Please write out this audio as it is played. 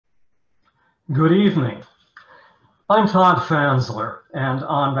Good evening. I'm Todd Fansler, and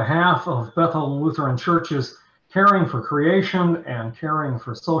on behalf of Bethel Lutheran Church's Caring for Creation and Caring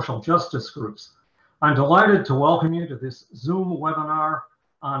for Social Justice groups, I'm delighted to welcome you to this Zoom webinar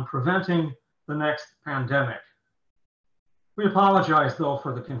on preventing the next pandemic. We apologize, though,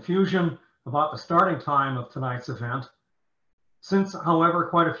 for the confusion about the starting time of tonight's event. Since, however,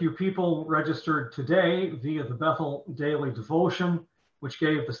 quite a few people registered today via the Bethel Daily Devotion, which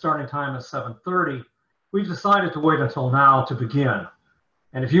gave the starting time as 7:30, we've decided to wait until now to begin.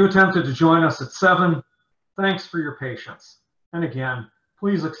 And if you attempted to join us at 7, thanks for your patience. And again,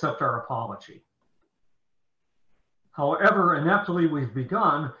 please accept our apology. However ineptly we've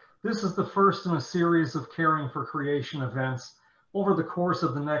begun, this is the first in a series of Caring for Creation events over the course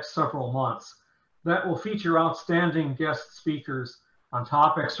of the next several months that will feature outstanding guest speakers on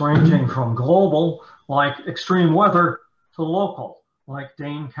topics ranging from global, like extreme weather, to local, like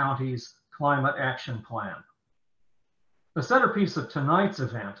Dane County's Climate Action Plan. The centerpiece of tonight's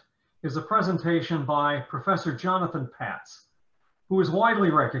event is a presentation by Professor Jonathan Patz, who is widely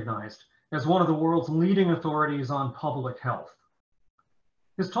recognized as one of the world's leading authorities on public health.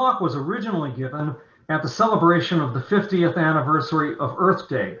 His talk was originally given at the celebration of the 50th anniversary of Earth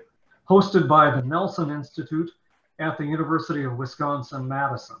Day, hosted by the Nelson Institute at the University of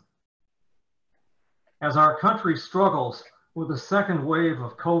Wisconsin-Madison. As our country struggles with a second wave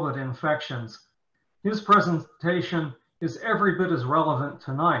of COVID infections, his presentation is every bit as relevant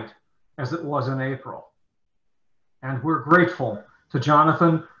tonight as it was in April. And we're grateful to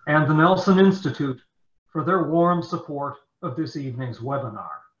Jonathan and the Nelson Institute for their warm support of this evening's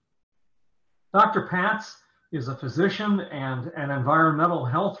webinar. Dr. Patz is a physician and an environmental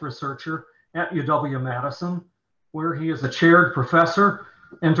health researcher at UW-Madison, where he is a chaired professor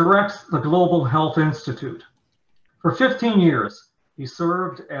and directs the Global Health Institute. For 15 years, he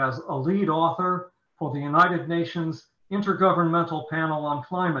served as a lead author for the United Nations Intergovernmental Panel on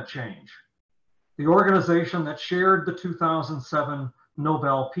Climate Change, the organization that shared the 2007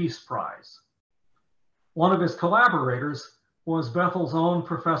 Nobel Peace Prize. One of his collaborators was Bethel's own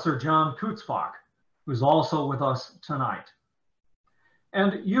Professor John Kutzbach, who's also with us tonight.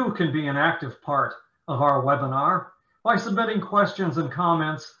 And you can be an active part of our webinar by submitting questions and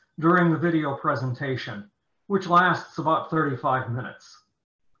comments during the video presentation, which lasts about 35 minutes.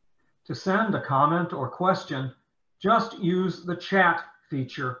 To send a comment or question, just use the chat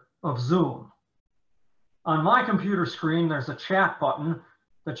feature of Zoom. On my computer screen, there's a chat button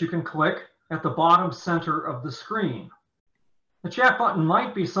that you can click at the bottom center of the screen. The chat button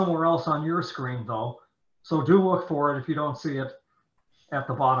might be somewhere else on your screen, though, so do look for it if you don't see it at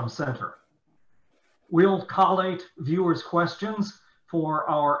the bottom center. We'll collate viewers' questions for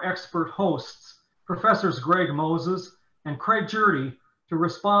our expert hosts, Professors Greg Moses and Craig Jurdy, to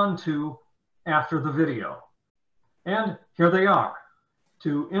respond to after the video. And here they are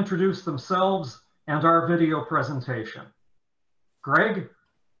to introduce themselves and our video presentation. Greg?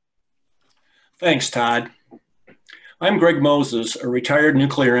 Thanks, Todd. I'm Greg Moses, a retired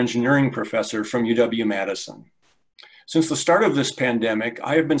nuclear engineering professor from UW-Madison. Since the start of this pandemic,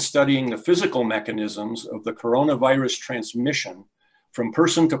 I have been studying the physical mechanisms of the coronavirus transmission from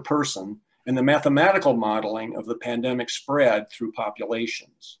person to person and the mathematical modeling of the pandemic spread through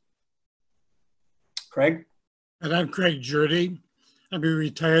populations. Craig? And I'm Craig Jurdy. I'm a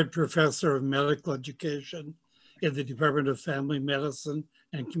retired professor of medical education in the Department of Family Medicine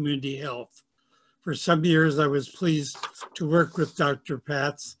and Community Health. For some years, I was pleased to work with Dr.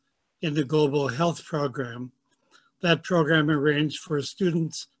 Patz in the Global Health Program. That program arranged for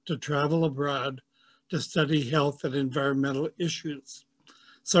students to travel abroad to study health and environmental issues.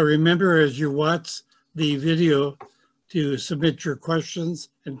 So remember, as you watch the video, to submit your questions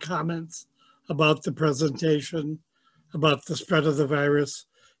and comments about the presentation, about the spread of the virus,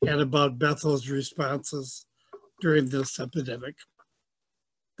 and about Bethel's responses during this epidemic.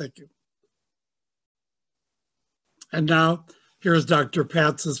 Thank you. And now, here's Dr.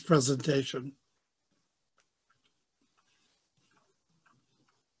 Patz's presentation.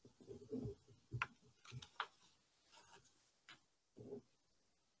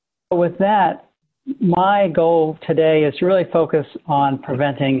 With that, my goal today is to really focus on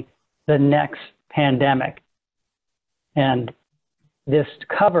preventing the next pandemic. And this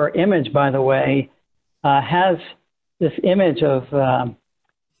cover image, by the way, has this image of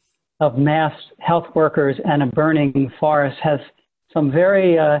mass health workers and a burning forest. Has some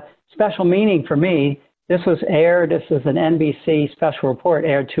very special meaning for me. This was an NBC special report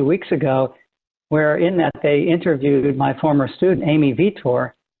aired 2 weeks ago, where in that they interviewed my former student, Amy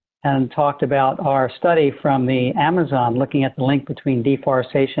Vitor, and talked about our study from the Amazon looking at the link between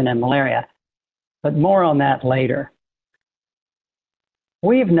deforestation and malaria. but more on that later.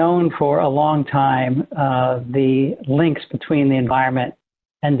 We've known for a long time the links between the environment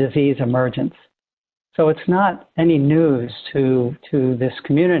and disease emergence. So it's not any news to this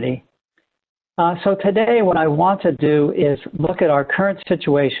community. So today what I want to do is look at our current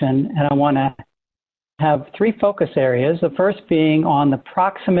situation, and I want to have three focus areas. The first being on the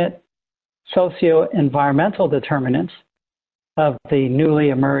proximate socio-environmental determinants of the newly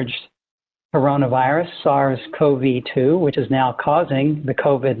emerged coronavirus, SARS-CoV-2, which is now causing the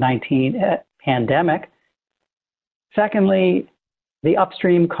COVID-19 pandemic. Secondly, the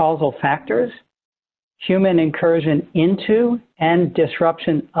upstream causal factors, human incursion into and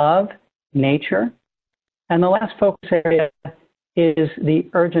disruption of nature. And the last focus area is the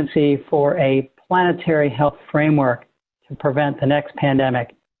urgency for a planetary health framework to prevent the next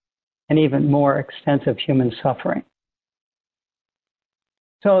pandemic and even more extensive human suffering.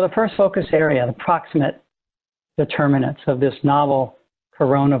 So the first focus area, the proximate determinants of this novel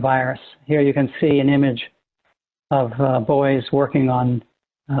coronavirus. Here you can see an image of boys working on,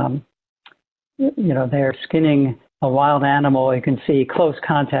 they're skinning a wild animal. You can see close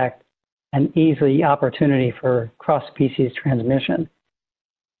contact and easy opportunity for cross-species transmission.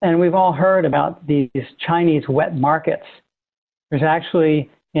 And we've all heard about these Chinese wet markets. There's actually,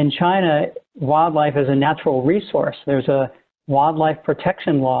 in China, wildlife is a natural resource. There's a wildlife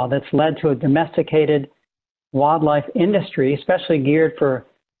protection law that's led to a domesticated wildlife industry, especially geared for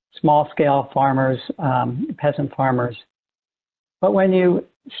small-scale farmers, peasant farmers. But when you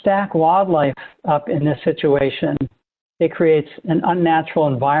stack wildlife up in this situation, it creates an unnatural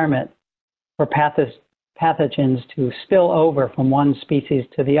environment for pathogens to spill over from one species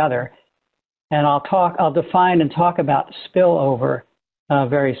to the other. And I'll define and talk about spillover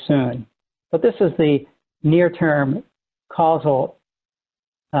very soon. But this is the near-term causal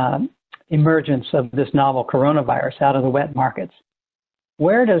emergence of this novel coronavirus out of the wet markets.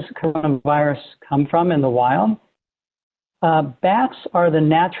 Where does coronavirus come from in the wild? Bats are the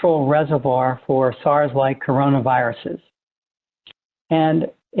natural reservoir for SARS-like coronaviruses. And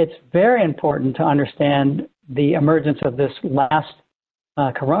it's very important to understand the emergence of this last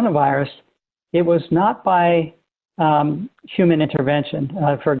coronavirus. It was not by human intervention.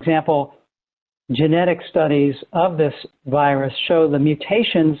 For example, genetic studies of this virus show the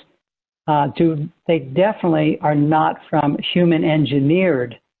mutations they definitely are not from human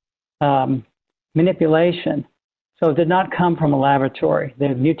engineered manipulation. So it did not come from a laboratory. The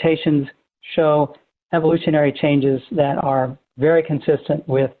mutations show evolutionary changes that are very consistent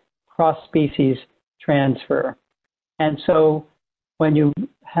with cross-species transfer. And so when you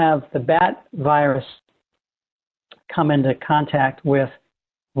have the bat virus come into contact with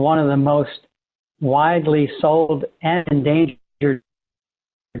one of the most widely sold and endangered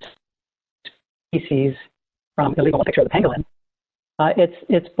species from the legal picture of the pangolin,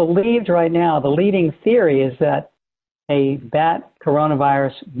 it's believed right now, the leading theory is that a bat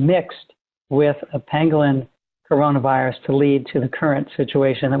coronavirus mixed with a pangolin coronavirus to lead to the current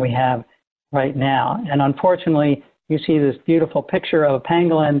situation that we have right now. And unfortunately, you see this beautiful picture of a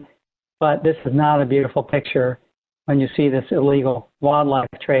pangolin, but this is not a beautiful picture when you see this illegal wildlife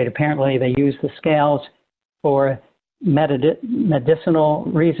trade. Apparently, they use the scales for medicinal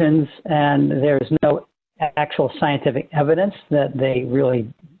reasons, and there's no actual scientific evidence that they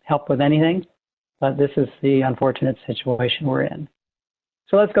really help with anything. But this is the unfortunate situation we're in.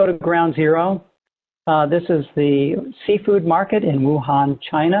 So let's go to ground zero. This is the seafood market in Wuhan,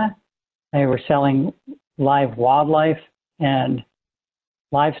 China. They were selling live wildlife and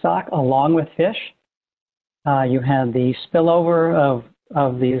livestock along with fish. You had the spillover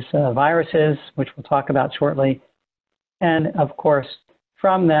of these viruses, which we'll talk about shortly. And of course,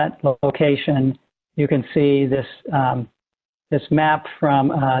 from that location, you can see this, this map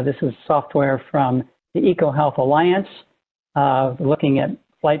from, this is software from the EcoHealth Alliance, looking at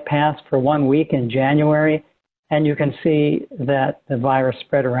flight paths for 1 week in January. And you can see that the virus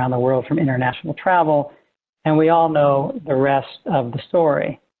spread around the world from international travel. And we all know the rest of the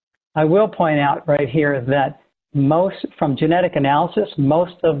story. I will point out right here that from genetic analysis,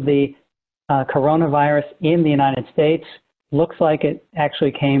 most of the coronavirus in the United States looks like it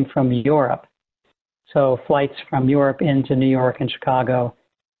actually came from Europe. So flights from Europe into New York and Chicago,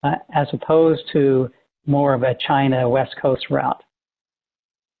 as opposed to more of a China West Coast route.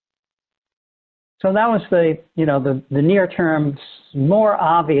 So that was the near-term, more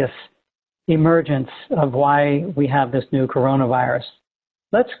obvious emergence of why we have this new coronavirus.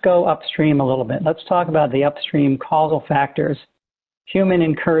 Let's go upstream a little bit. Let's talk about the upstream causal factors, human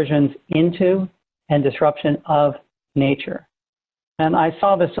incursions into and disruption of nature. And I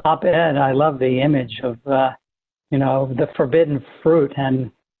saw this op-ed. I love the image of, you know, the forbidden fruit.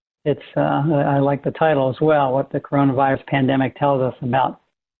 And it's, I like the title as well, what the coronavirus pandemic tells us about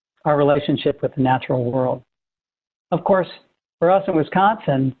our relationship with the natural world. Of course, for us in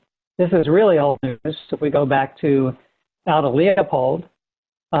Wisconsin, this is really old news. If we go back to Aldo Leopold,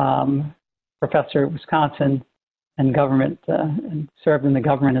 professor at Wisconsin and government, and served in the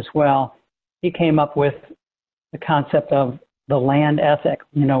government as well, he came up with the concept of the land ethic.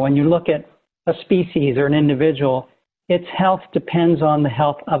 You know, when you look at a species or an individual, its health depends on the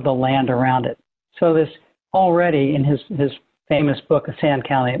health of the land around it. So this already in his famous book, A Sand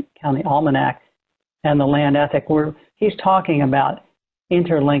County Almanac, and the land ethic, where he's talking about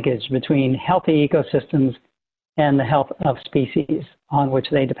interlinkage between healthy ecosystems and the health of species on which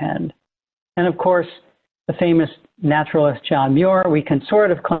they depend. And of course, the famous naturalist John Muir, we can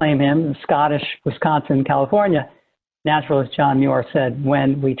sort of claim him, Scottish, Wisconsin, California. Naturalist John Muir said,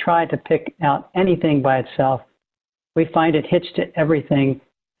 when we try to pick out anything by itself, we find it hitched to everything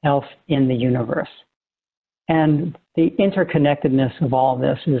else in the universe. And the interconnectedness of all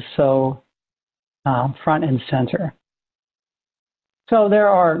this is so front and center. So there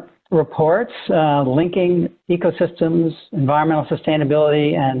are reports linking ecosystems, environmental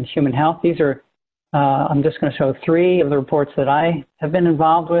sustainability, and human health. These are, I'm just going to show 3 of the reports that I have been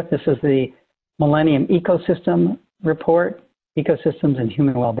involved with. This is the Millennium Ecosystem Report, Ecosystems and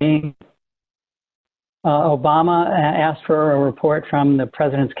Human Well-Being. Obama asked for a report from the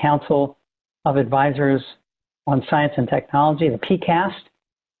President's Council of Advisors on Science and Technology, the PCAST,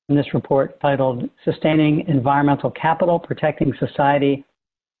 in this report titled Sustaining Environmental Capital, Protecting Society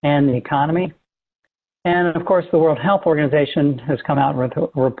and the Economy. And of course, the World Health Organization has come out with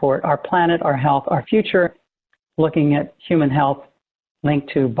a report, Our Planet, Our Health, Our Future, looking at human health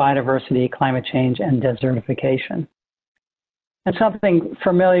linked to biodiversity, climate change, and desertification. And something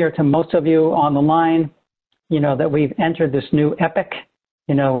familiar to most of you on the line, you know, that we've entered this new epoch.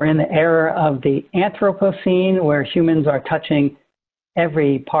 You know, we're in the era of the Anthropocene, where humans are touching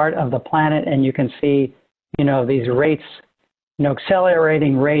every part of the planet, and you can see, you know, these rates, you know,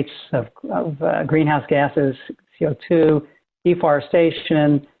 accelerating rates of greenhouse gases, CO2,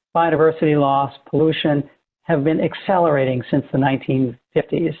 deforestation, biodiversity loss, pollution, have been accelerating since the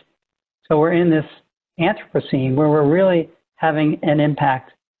 1950s. So we're in this Anthropocene where we're really having an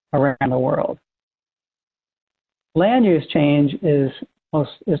impact around the world. Land use change is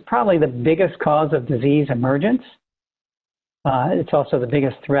probably the biggest cause of disease emergence. It's also the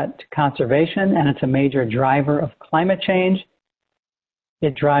biggest threat to conservation, and it's a major driver of climate change.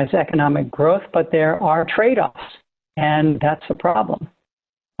 It drives economic growth, but there are trade-offs, and that's a problem.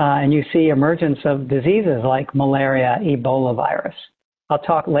 And you see emergence of diseases like malaria, Ebola virus. I'll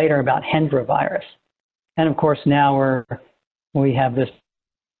talk later about Hendra virus. And of course, now we have this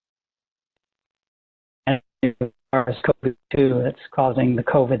virus COVID-2 that's causing the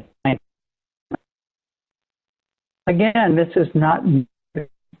COVID-19. Again, this is not,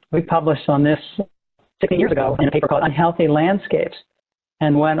 we published on this 16 years ago in a paper called Unhealthy Landscapes,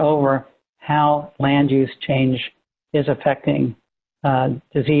 and went over how land use change is affecting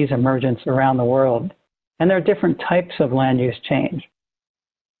disease emergence around the world. And there are different types of land use change.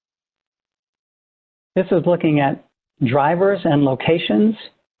 This is looking at drivers and locations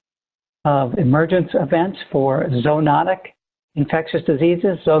of emergence events for zoonotic infectious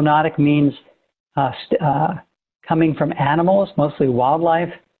diseases. Zoonotic means coming from animals, mostly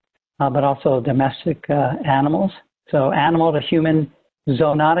wildlife, but also domestic animals. So animal to human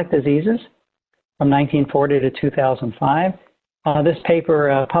zoonotic diseases from 1940 to 2005. This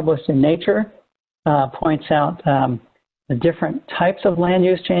paper published in Nature points out the different types of land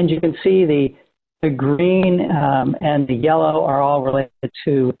use change. You can see the green and the yellow are all related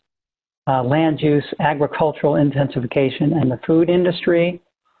to land use, agricultural intensification, and the food industry.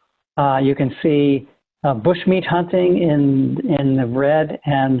 You can see bushmeat hunting in the red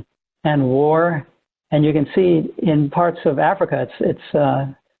and war. And you can see in parts of Africa,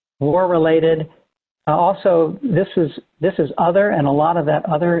 it's war-related. Also, this is other, and a lot of that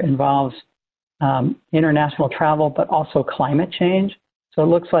other involves international travel, but also climate change. So it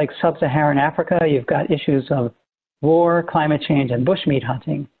looks like sub-Saharan Africa, you've got issues of war, climate change, and bushmeat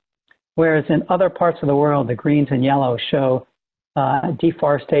hunting. Whereas in other parts of the world, the greens and yellows show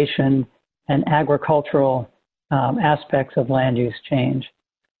deforestation and agricultural aspects of land use change.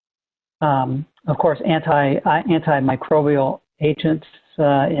 Of course, antimicrobial agents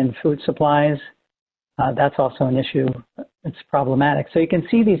in food supplies, that's also an issue. It's problematic. So you can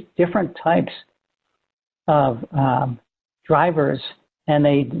see these different types of drivers, and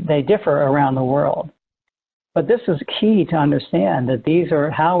they differ around the world. But this is key to understand, that these are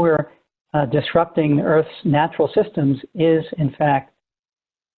how we're disrupting Earth's natural systems is, in fact,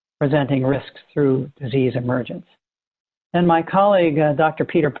 presenting risks through disease emergence. And my colleague, Dr.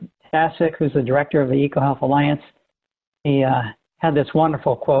 Peter Ptacek, who's the director of the EcoHealth Alliance, he had this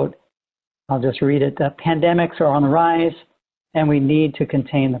wonderful quote. I'll just read it. Pandemics are on the rise, and we need to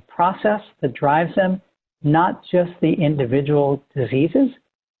contain the process that drives them, not just the individual diseases.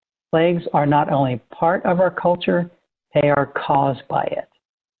 Plagues are not only part of our culture, they are caused by it.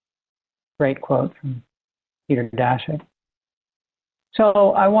 Great quote from Peter Daszak.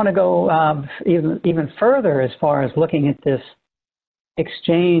 So I want to go even further as far as looking at this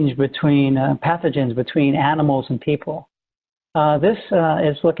exchange between pathogens between animals and people. This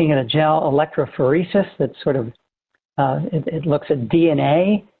is looking at a gel electrophoresis that sort of, it looks at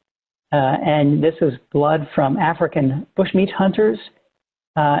DNA, and this is blood from African bushmeat hunters,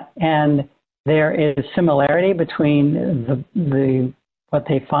 and there is similarity between what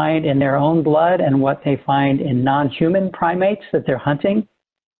they find in their own blood and what they find in non-human primates that they're hunting.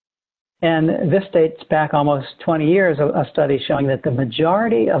 And this dates back almost 20 years, a study showing that the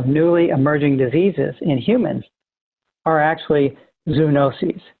majority of newly emerging diseases in humans are actually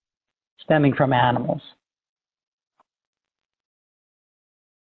zoonoses stemming from animals.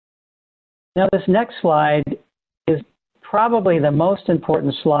 Now, this next slide is probably the most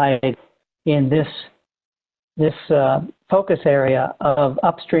important slide in this focus area of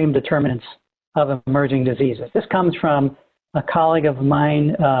upstream determinants of emerging diseases. This comes from a colleague of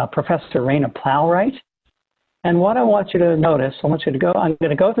mine, Professor Raina Plowright. And what I want you to notice, I'm going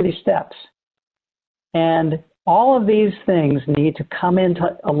to go through these steps. And all of these things need to come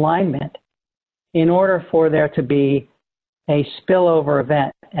into alignment in order for there to be a spillover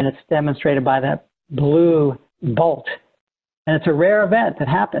event. And it's demonstrated by that blue bolt. And it's a rare event that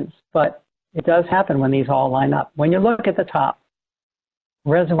happens, but it does happen when these all line up. When you look at the top,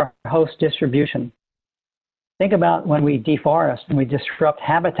 reservoir host distribution, think about when we deforest and we disrupt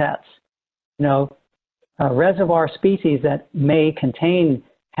habitats. You know, reservoir species that may contain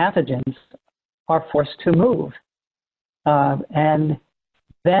pathogens are forced to move. And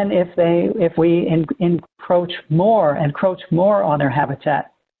then if we encroach more on their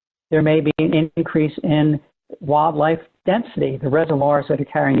habitat, there may be an increase in wildlife density. The reservoirs that are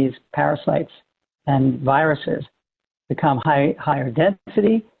carrying these parasites and viruses become higher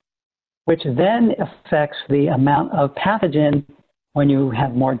density, which then affects the amount of pathogen. When you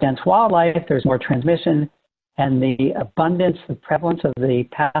have more dense wildlife, there's more transmission, and the abundance, the prevalence of the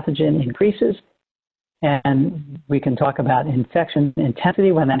pathogen increases. And we can talk about infection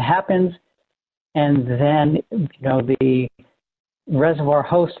intensity when that happens. And then, you know, the reservoir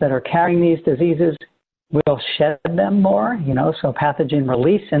hosts that are carrying these diseases will shed them more, you know, so pathogen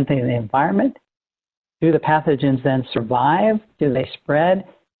release into the environment. Do the pathogens then survive? Do they spread?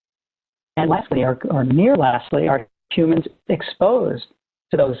 And lastly, or near lastly, are humans exposed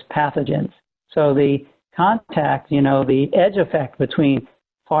to those pathogens? So the contact, you know, the edge effect between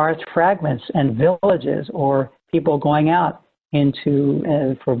forest fragments and villages, or people going out into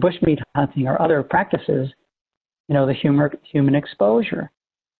for bushmeat hunting or other practices, you know, the human exposure.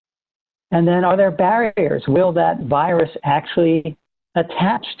 And then are there barriers? Will that virus actually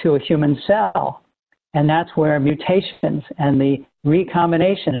attach to a human cell? And that's where mutations and the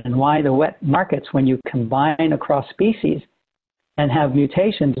recombination, and why the wet markets, when you combine across species and have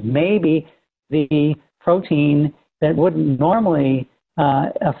mutations, maybe the protein that wouldn't normally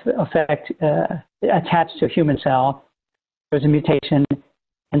attach to a human cell, there's a mutation,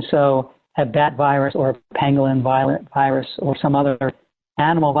 and so a bat virus or a pangolin virus or some other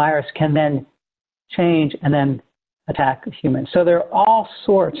animal virus can then change and then attack humans. So there are all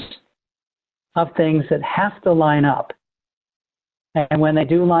sorts of things that have to line up. And when they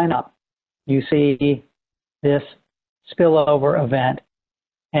do line up, you see this spillover event,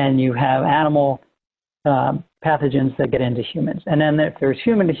 and you have animal pathogens that get into humans. And then if there's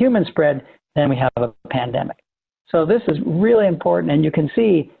human-to-human spread, then we have a pandemic. So this is really important, and you can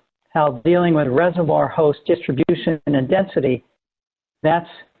see how dealing with reservoir host distribution and density, that's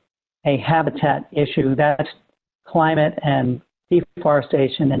a habitat issue. That's climate and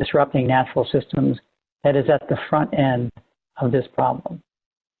deforestation and disrupting natural systems that is at the front end of this problem.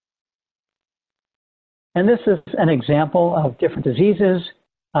 And this is an example of different diseases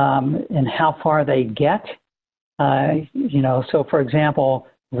and how far they get. You know, so for example,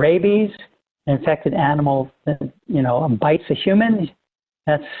 rabies, an infected animal that, you know, bites a human,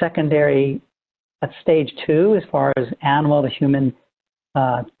 that's secondary, that's stage 2 as far as animal to human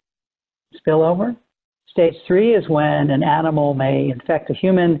spillover. Stage 3 is when an animal may infect a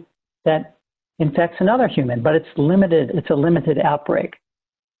human that infects another human, but it's limited. It's a limited outbreak,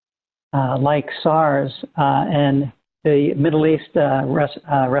 like SARS and the Middle East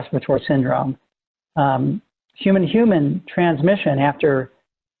respiratory syndrome. Human-human transmission after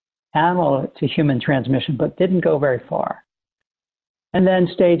animal to human transmission, but didn't go very far. And then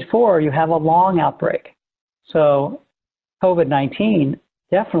stage 4, you have a long outbreak. So COVID-19,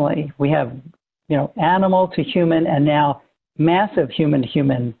 definitely we have, animal to human and now massive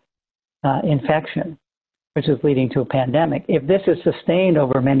human-to-human infection, which is leading to a pandemic. If this is sustained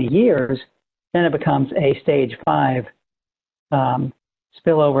over many years, then it becomes a stage 5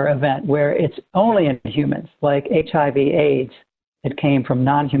 spillover event where it's only in humans, like HIV/AIDS. It came from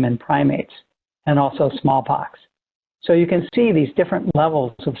non-human primates, and also smallpox. So you can see these different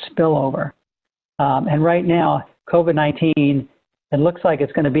levels of spillover. And right now, COVID-19, it looks like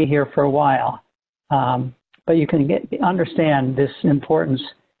it's going to be here for a while. But you can understand this importance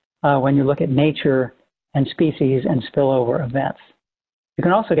when you look at nature and species and spillover events. You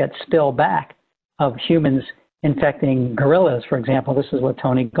can also get spillback of humans infecting gorillas, for example. This is what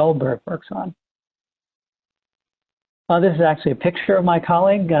Tony Goldberg works on. This is actually a picture of my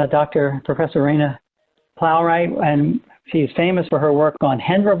colleague, Professor Raina Plowright, and she's famous for her work on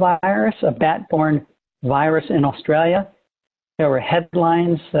Hendra virus, a bat-borne virus in Australia. There were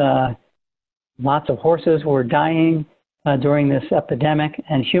headlines, lots of horses were dying during this epidemic,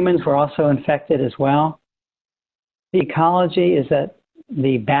 and humans were also infected as well. The ecology is that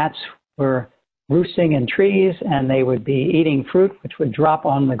the bats were roosting in trees, and they would be eating fruit, which would drop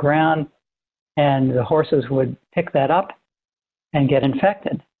on the ground, and the horses would pick that up and get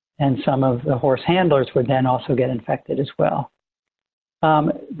infected. And some of the horse handlers would then also get infected as well.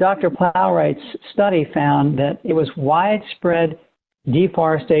 Dr. Plowright's study found that it was widespread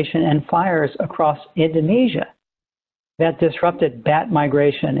deforestation and fires across Indonesia that disrupted bat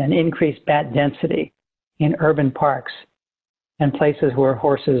migration and increased bat density in urban parks and places where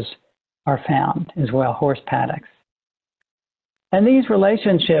horses are found as well, horse paddocks. And these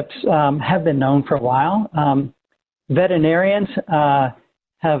relationships have been known for a while. Veterinarians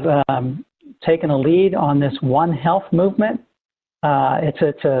have taken a lead on this One Health movement.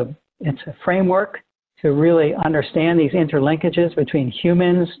 It's a framework to really understand these interlinkages between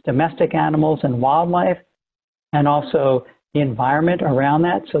humans, domestic animals, and wildlife, and also the environment around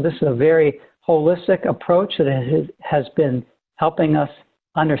that. So this is a very holistic approach that has been helping us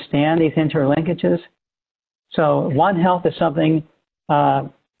understand these interlinkages. So One Health is something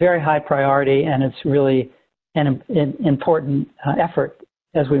very high priority, and it's really an important effort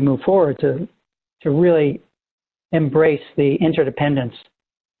as we move forward to really embrace the interdependence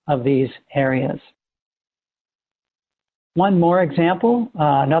of these areas. One more example,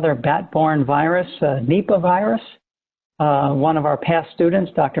 another bat-borne virus, Nipah virus. One of our past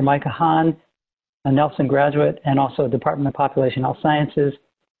students, Dr. Micah Hahn, a Nelson graduate, and also Department of Population Health Sciences,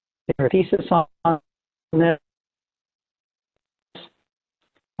 did her thesis on this.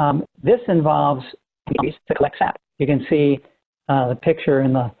 This involves bees to collect sap. You can see the picture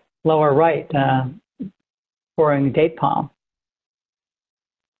in the lower right pouring date palm.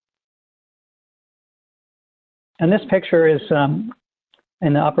 And this picture is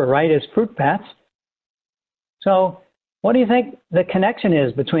in the upper right is fruit bats. So what do you think the connection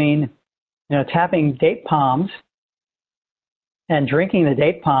is between tapping date palms and drinking the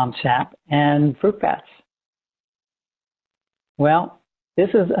date palm sap and fruit bats? Well, this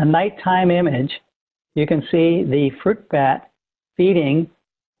is a nighttime image. You can see the fruit bat feeding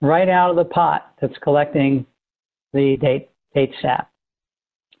right out of the pot that's collecting the date sap.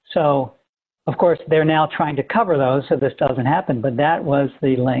 So, of course, they're now trying to cover those so this doesn't happen, but that was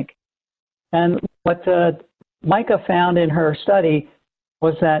the link. And what Micah found in her study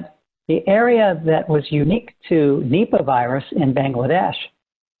was that the area that was unique to Nipah virus in Bangladesh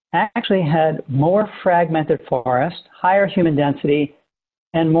actually had more fragmented forest, higher human density,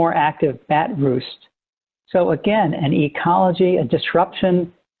 and more active bat roost. So again, an ecology, a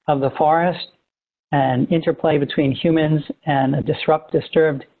disruption of the forest, an interplay between humans and a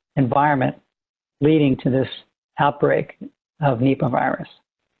disturbed environment leading to this outbreak of Nipah virus.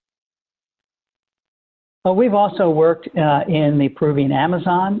 We've also worked in the Peruvian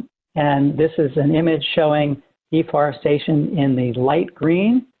Amazon, and this is an image showing deforestation in the light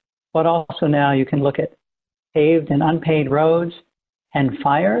green, but also now you can look at paved and unpaved roads and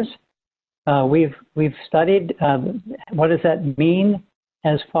fires. We've studied what does that mean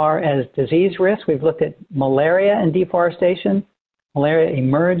as far as disease risk. We've looked at malaria and deforestation. Malaria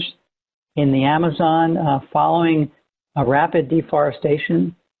emerged in the Amazon following a rapid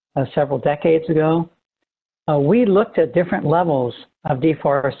deforestation several decades ago. we looked at different levels of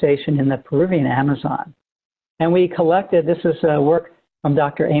deforestation in the Peruvian Amazon. And we collected, this is work from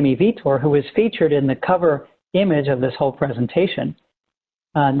Dr. Amy Vitor, who was featured in the cover image of this whole presentation.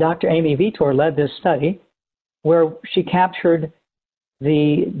 Dr. Amy Vitor led this study where she captured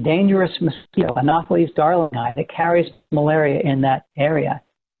the dangerous mosquito, Anopheles darlingi, that carries malaria in that area.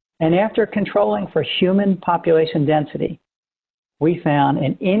 And after controlling for human population density, we found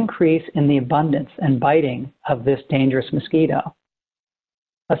an increase in the abundance and biting of this dangerous mosquito.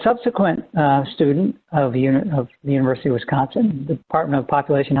 A subsequent student of the University of Wisconsin, the Department of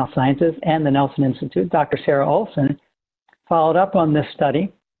Population Health Sciences, and the Nelson Institute, Dr. Sarah Olson, followed up on this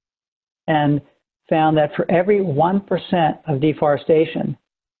study and found that for every 1% of deforestation,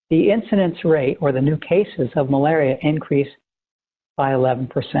 the incidence rate, or the new cases of malaria, increased by 11%.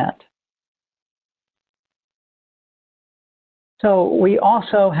 So we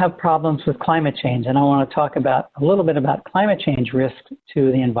also have problems with climate change, and I want to talk a little bit about climate change risks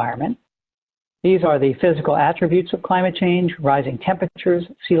to the environment. These are the physical attributes of climate change: rising temperatures,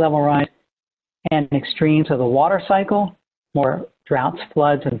 sea level rise, and extremes of the water cycle, more droughts,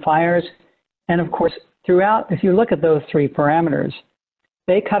 floods, and fires. And of course, throughout, if you look at those three parameters,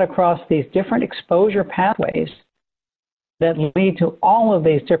 they cut across these different exposure pathways that lead to all of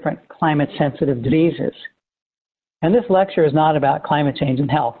these different climate-sensitive diseases. And this lecture is not about climate change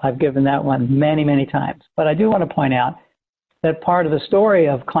and health. I've given that one many, many times. But I do want to point out that part of the story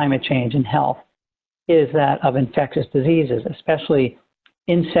of climate change and health is that of infectious diseases, especially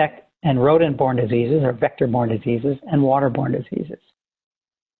insect and rodent-borne diseases, or vector-borne diseases, and waterborne diseases.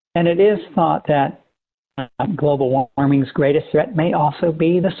 And it is thought that global warming's greatest threat may also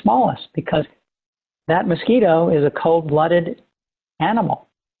be the smallest, because that mosquito is a cold-blooded animal.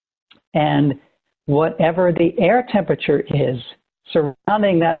 And whatever the air temperature is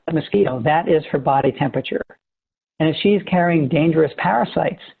surrounding that mosquito, that is her body temperature. And if she's carrying dangerous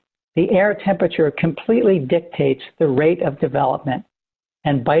parasites, the air temperature completely dictates the rate of development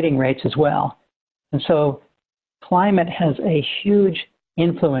and biting rates as well. And so climate has a huge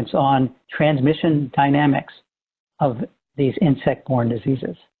influence on transmission dynamics of these insect-borne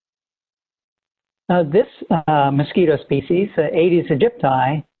diseases. This mosquito species, Aedes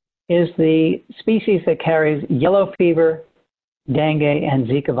aegypti, is the species that carries yellow fever, dengue, and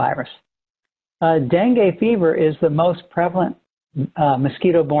Zika virus. Dengue fever is the most prevalent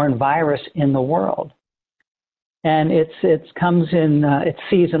mosquito-borne virus in the world. And it's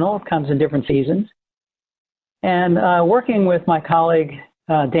seasonal, it comes in different seasons. And working with my colleague,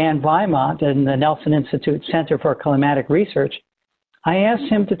 Dan Weimont in the Nelson Institute Center for Climatic Research, I asked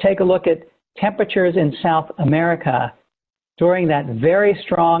him to take a look at temperatures in South America during that very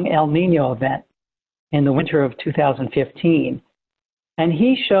strong El Nino event in the winter of 2015. And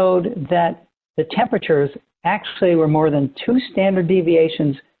he showed that the temperatures actually were more than 2 standard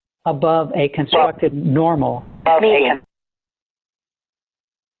deviations above a constructed normal.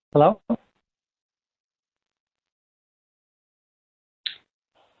 Hello?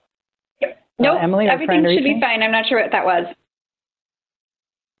 Nope, Emily, everything should be fine. I'm not sure what that was.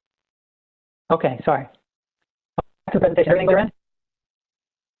 Okay, sorry. Everything good?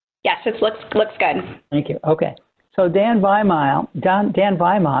 Yes, it looks good. Thank you. Okay. So Dan Weimont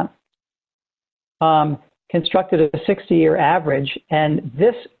constructed a 60-year average, and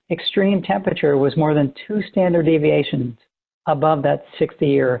this extreme temperature was more than 2 standard deviations above that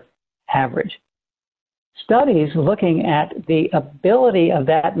 60-year average. Studies looking at the ability of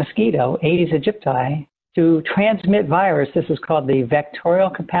that mosquito, Aedes aegypti, to transmit virus, this is called the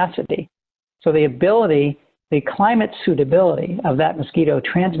vectorial capacity. So the ability, the climate suitability of that mosquito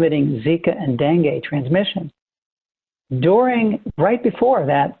transmitting Zika and dengue transmission. Right before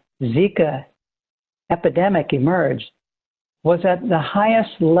that Zika epidemic emerged, was at the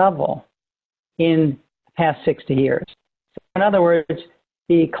highest level in the past 60 years. So in other words,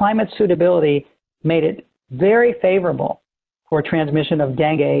 the climate suitability made it very favorable for transmission of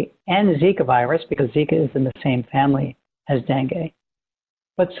dengue and Zika virus, because Zika is in the same family as dengue.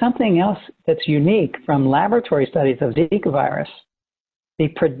 But something else that's unique from laboratory studies of Zika virus, the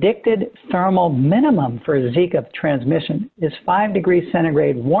predicted thermal minimum for Zika transmission is 5 degrees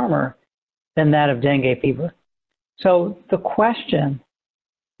centigrade warmer than that of dengue fever. So the question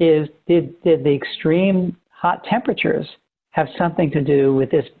is, did the extreme hot temperatures have something to do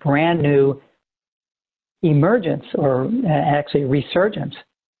with this brand new emergence, or actually resurgence,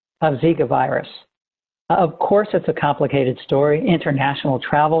 of Zika virus? Of course, it's a complicated story. International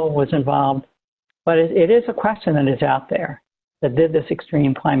travel was involved, but it is a question that is out there, that did this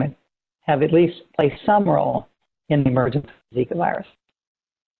extreme climate have at least played some role in the emergence of Zika virus?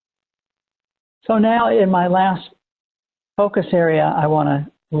 So now in my last focus area, I want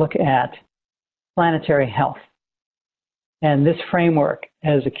to look at planetary health. And this framework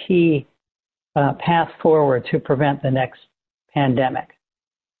as a key path forward to prevent the next pandemic.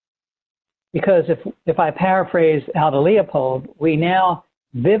 Because if I paraphrase Aldo Leopold, we now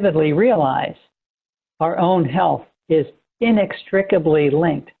vividly realize our own health is inextricably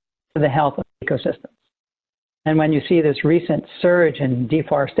linked to the health of ecosystems. And when you see this recent surge in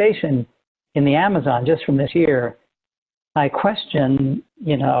deforestation in the Amazon just from this year, I question,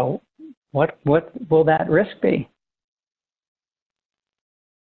 what will that risk be?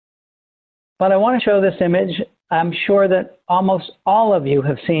 But I want to show this image. I'm sure that almost all of you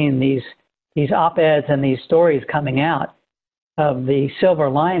have seen these op-eds and these stories coming out of the silver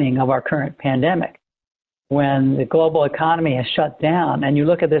lining of our current pandemic. When the global economy has shut down, and you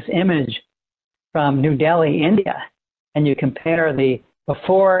look at this image from New Delhi, India, and you compare the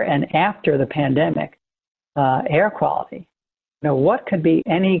before and after the pandemic air quality, what could be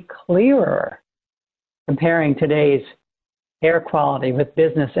any clearer comparing today's air quality with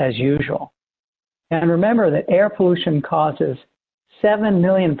business as usual? And remember that air pollution causes 7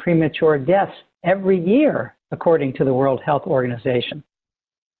 million premature deaths every year, according to the World Health Organization.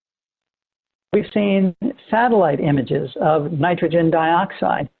 We've seen satellite images of nitrogen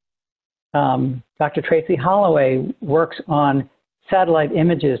dioxide. Dr. Tracy Holloway works on satellite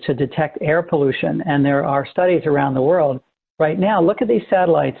images to detect air pollution, and there are studies around the world right now. Look at these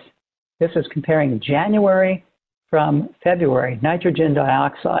satellites. This is comparing January from February, nitrogen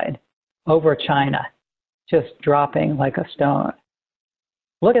dioxide over China, just dropping like a stone.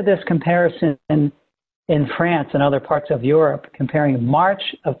 Look at this comparison in France and other parts of Europe, comparing March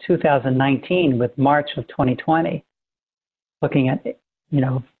of 2019 with March of 2020, looking at,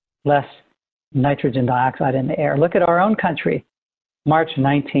 less nitrogen dioxide in the air. Look at our own country, March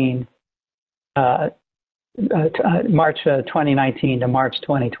 2019 to March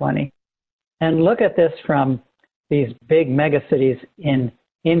 2020. And look at this from these big megacities in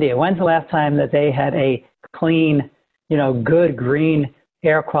India. When's the last time that they had a clean, good green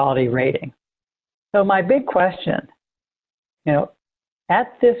air quality rating? So my big question,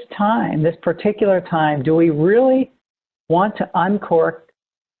 at this time, this particular time, do we really want to uncork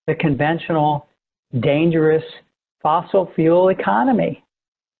the conventional, dangerous fossil fuel economy?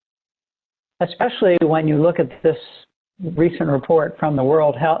 Especially when you look at this recent report from the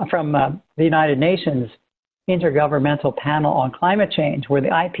United Nations Intergovernmental Panel on Climate Change, where the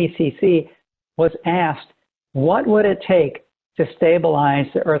IPCC was asked, what would it take to stabilize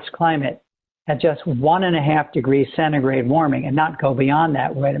the Earth's climate at just 1.5 degrees centigrade warming and not go beyond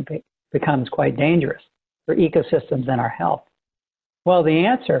that when it becomes quite dangerous for ecosystems and our health? Well, the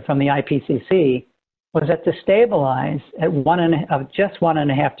answer from the IPCC was that to stabilize at just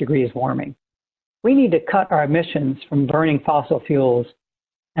 1.5 degrees warming, we need to cut our emissions from burning fossil fuels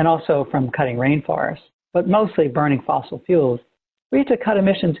and also from cutting rainforests, but mostly burning fossil fuels. We have to cut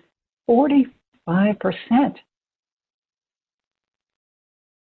emissions 45%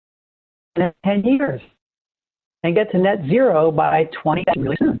 in 10 years and get to net zero by 2020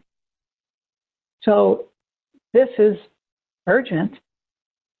 really soon. So this is urgent.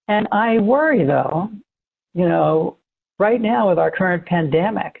 And I worry though, right now with our current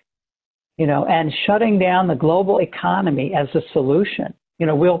pandemic, and shutting down the global economy as a solution,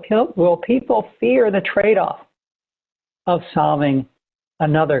 will people fear the trade-off of solving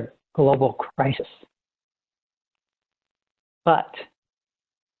another global crisis? But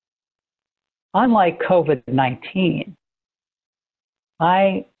unlike COVID-19,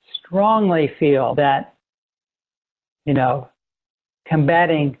 I strongly feel that,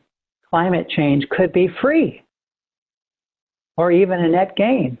 combating climate change could be free or even a net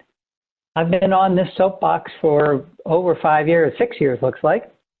gain. I've been on this soapbox for over 5 years, 6 years looks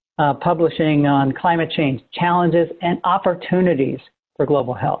like, publishing on climate change challenges and opportunities for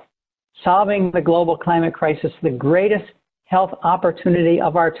global health. Solving the global climate crisis, the greatest health opportunity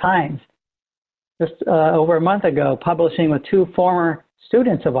of our times. Just over a month ago, publishing with 2 former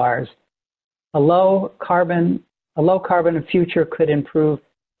students of ours, a low carbon future could improve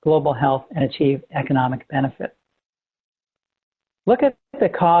global health and achieve economic benefit. Look at the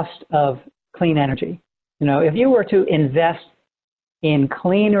cost of clean energy. If you were to invest in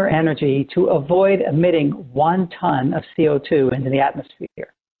cleaner energy to avoid emitting 1 ton of CO2 into the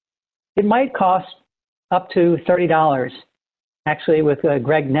atmosphere, it might cost up to $30. Actually, with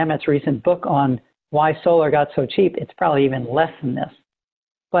Greg Nemet's recent book on why solar got so cheap, it's probably even less than this.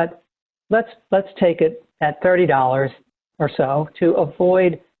 But let's take it at $30 or so to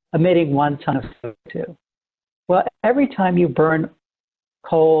avoid emitting 1 ton of CO2. Well, every time you burn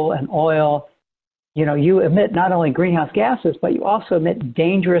coal and oil you emit not only greenhouse gases, but you also emit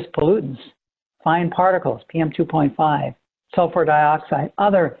dangerous pollutants, fine particles, PM2.5, sulfur dioxide,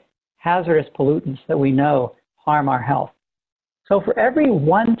 other hazardous pollutants that we know harm our health. So for every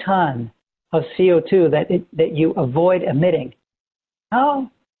 1 ton of CO2 that you avoid emitting, how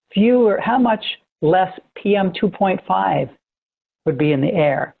much less PM2.5 would be in the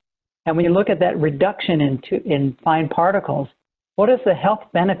air? And when you look at that reduction in fine particles, what is the health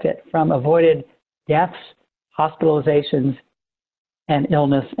benefit from avoided deaths, hospitalizations, and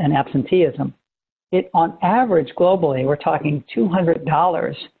illness and absenteeism? On average, globally, we're talking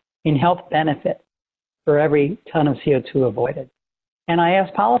 $200 in health benefit for every ton of CO2 avoided. And I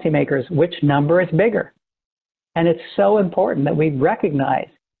ask policymakers, which number is bigger? And it's so important that we recognize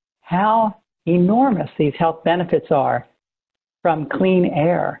how enormous these health benefits are from clean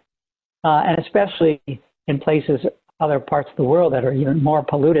air, and especially in places, other parts of the world that are even more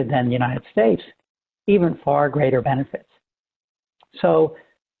polluted than the United States, even far greater benefits. So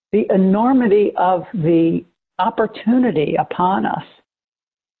the enormity of the opportunity upon us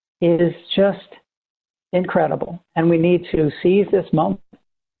is just incredible, and we need to seize this moment.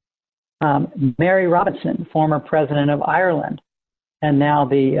 Mary Robinson, former president of Ireland, and now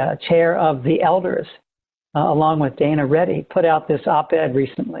the chair of the elders, along with Dana Reddy, put out this op-ed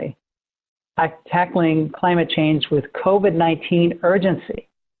recently, tackling climate change with COVID-19 urgency.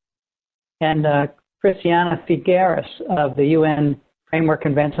 And Christiana Figueres of the UN Framework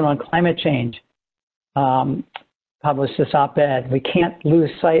Convention on Climate Change published this op-ed. We can't lose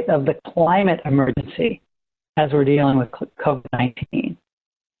sight of the climate emergency as we're dealing with COVID-19.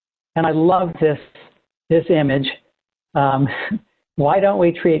 And I love this image. Why don't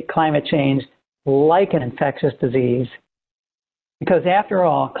we treat climate change like an infectious disease? Because after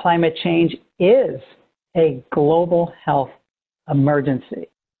all, climate change is a global health emergency.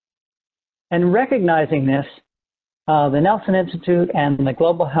 And recognizing this, the Nelson Institute and the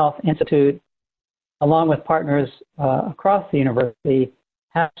Global Health Institute, along with partners across the university,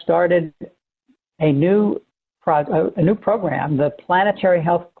 have started a new program, the Planetary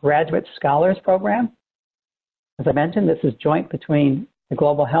Health Graduate Scholars Program. As I mentioned, this is joint between the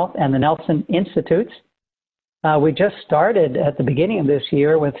Global Health and the Nelson Institutes. We just started at the beginning of this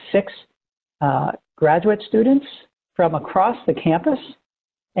year with 6 graduate students from across the campus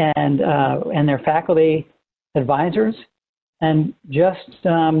and their faculty advisors. And just,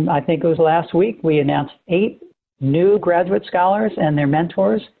 I think it was last week, we announced 8 new graduate scholars and their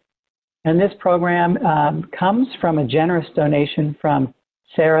mentors. And this program comes from a generous donation from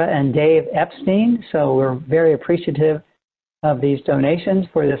Sarah and Dave Epstein. So we're very appreciative of these donations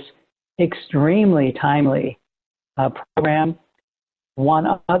for this extremely timely program.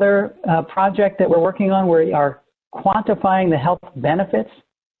 One other project that we're working on, we are quantifying the health benefits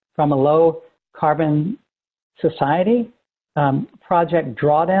from a low carbon society. Project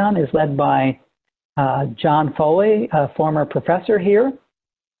Drawdown is led by John Foley, a former professor here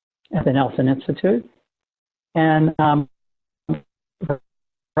at the Nelson Institute. And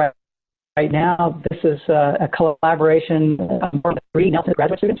right now, this is a collaboration of 3 Nelson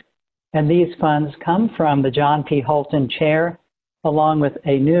graduate students. And these funds come from the John P. Holton Chair, along with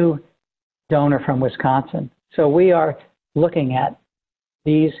a new donor from Wisconsin. So we are looking at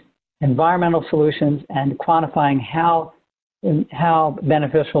these environmental solutions and quantifying how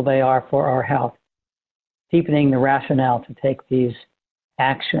beneficial they are for our health, deepening the rationale to take these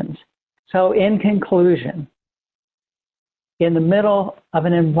actions. So in conclusion, in the middle of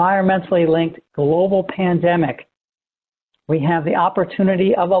an environmentally linked global pandemic, we have the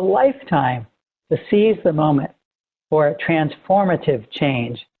opportunity of a lifetime to seize the moment for a transformative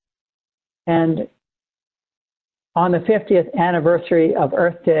change. And on the 50th anniversary of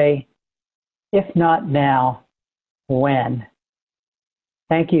Earth Day, if not now, when?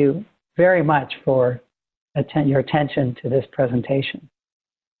 Thank you very much for your attention to this presentation.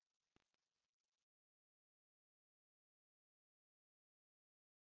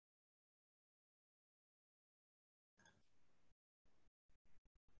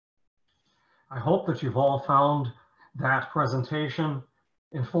 I hope that you've all found that presentation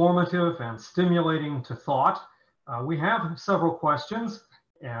informative and stimulating to thought. We have several questions,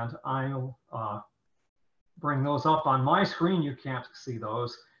 and I'll bring those up on my screen. You can't see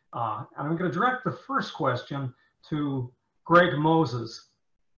those. And I'm going to direct the first question to Greg Moses.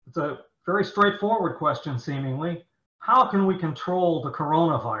 It's a very straightforward question, seemingly. How can we control the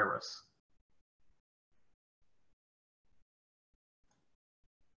coronavirus?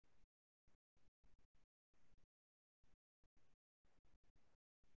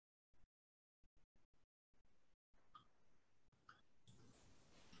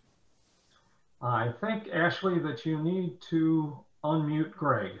 I think, Ashley, that you need to unmute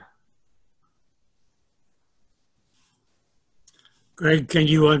Greg. Greg, can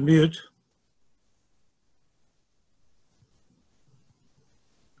you unmute?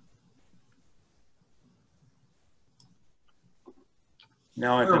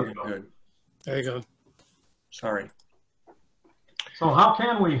 Now I There think we I'm go. good. There you go. Sorry. So how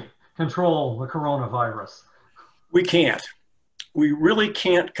can we control the coronavirus? We can't. We really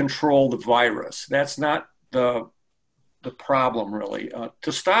can't control the virus. That's not the problem, really.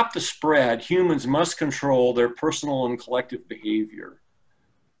 To stop the spread, humans must control their personal and collective behavior.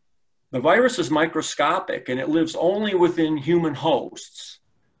 The virus is microscopic and it lives only within human hosts,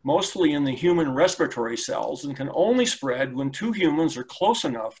 mostly in the human respiratory cells, and can only spread when two humans are close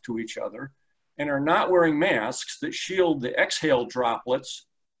enough to each other and are not wearing masks that shield the exhaled droplets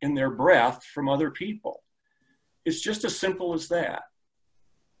in their breath from other people. It's just as simple as that.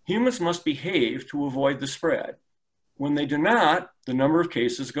 Humans must behave to avoid the spread. When they do not, the number of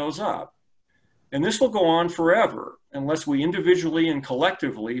cases goes up. And this will go on forever unless we individually and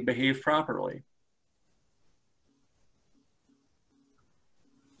collectively behave properly.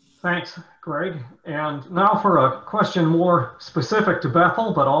 Thanks, Greg. And now for a question more specific to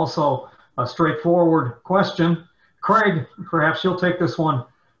Bethel, but also a straightforward question. Craig, perhaps you'll take this one.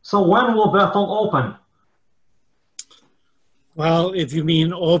 So when will Bethel open? Well, if you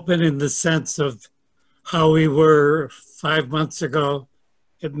mean open in the sense of how we were 5 months ago,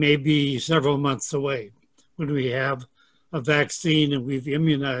 it may be several months away when we have a vaccine and we've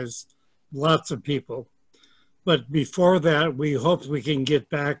immunized lots of people. But before that, we hope we can get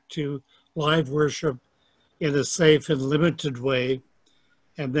back to live worship in a safe and limited way.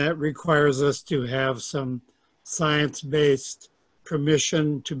 And that requires us to have some science-based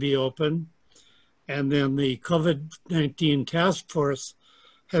permission to be open. And then the COVID-19 task force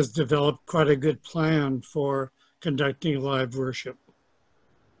has developed quite a good plan for conducting live worship.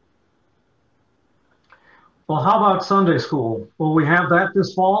 Well, how about Sunday school? Will we have that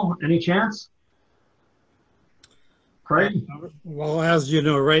this fall? Any chance? Craig? Well, as you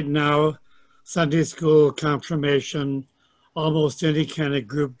know, right now, Sunday school, confirmation, almost any kind of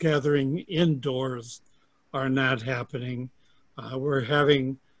group gathering indoors are not happening. We're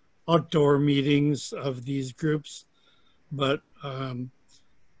having outdoor meetings of these groups, but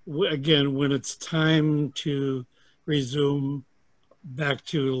again, when it's time to resume back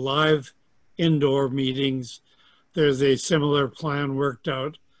to live indoor meetings, there's a similar plan worked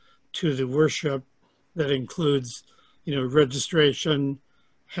out to the worship that includes, registration,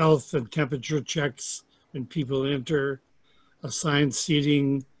 health and temperature checks when people enter, assigned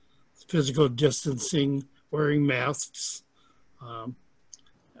seating, physical distancing, wearing masks.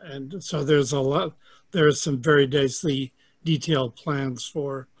 And so there's some very nicely detailed plans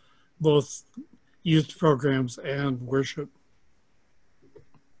for both youth programs and worship.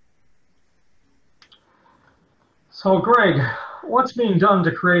 So Greg, what's being done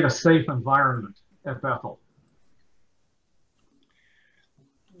to create a safe environment at Bethel?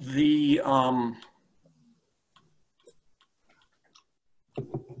 The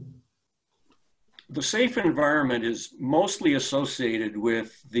safe environment is mostly associated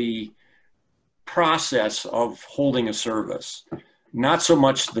with the process of holding a service, not so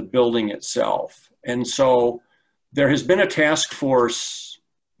much the building itself. And so there has been a task force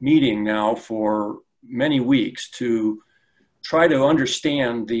meeting now for many weeks to try to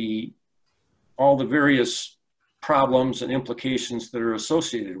understand all the various problems and implications that are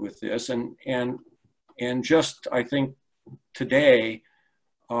associated with this. And just, I think, today,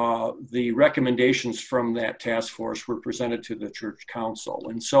 the recommendations from that task force were presented to the church council.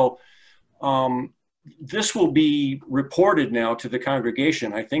 And so this will be reported now to the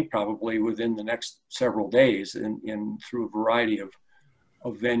congregation, I think probably within the next several days through a variety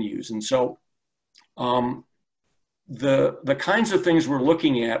of venues. And so the kinds of things we're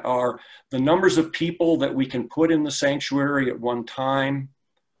looking at are the numbers of people that we can put in the sanctuary at one time,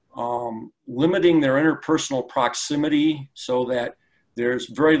 limiting their interpersonal proximity so that there's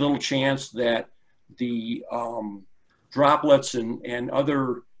very little chance that the droplets and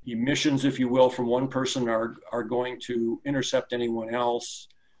other emissions, if you will, from one person are going to intercept anyone else.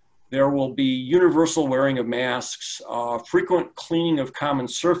 There will be universal wearing of masks, frequent cleaning of common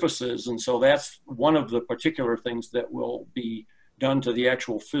surfaces. And so that's one of the particular things that will be done to the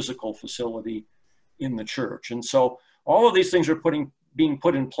actual physical facility in the church. And so all of these things are being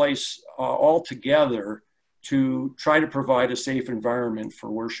put in place all together to try to provide a safe environment for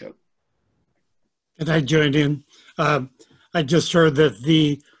worship. And I joined in. I just heard that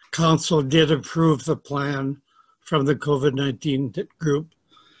the council did approve the plan from the COVID-19 group.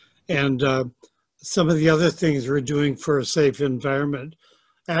 And some of the other things we're doing for a safe environment.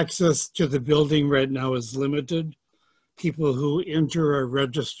 Access to the building right now is limited. People who enter are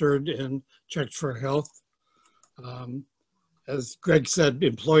registered and checked for health. As Greg said,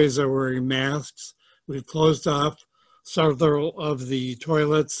 employees are wearing masks. We've closed off several of the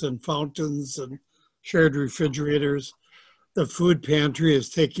toilets and fountains and shared refrigerators. The food pantry is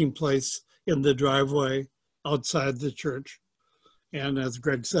taking place in the driveway outside the church. And as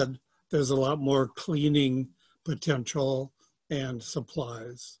Greg said, there's a lot more cleaning potential and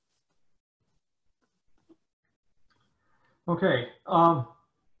supplies. Okay,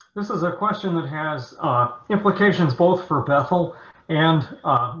 this is a question that has implications both for Bethel and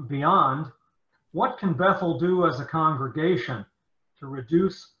beyond. What can Bethel do as a congregation to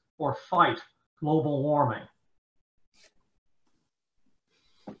reduce or fight global warming?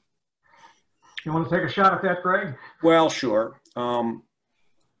 You want to take a shot at that, Greg? Well, sure.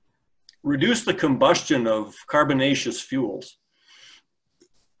 Reduce the combustion of carbonaceous fuels.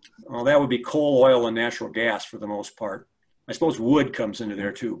 That would be coal, oil, and natural gas for the most part. I suppose wood comes into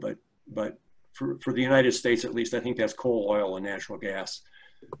there too, but for the United States at least, I think that's coal, oil, and natural gas.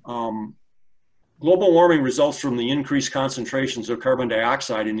 Global warming results from the increased concentrations of carbon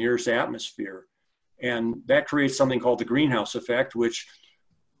dioxide in the Earth's atmosphere. And that creates something called the greenhouse effect, which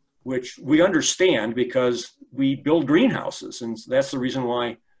we understand because we build greenhouses. And that's the reason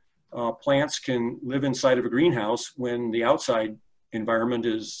why plants can live inside of a greenhouse when the outside environment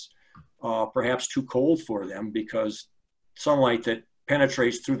is perhaps too cold for them, because sunlight that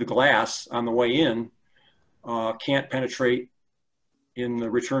penetrates through the glass on the way in can't penetrate in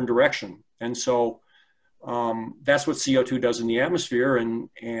the return direction. And so that's what CO2 does in the atmosphere, and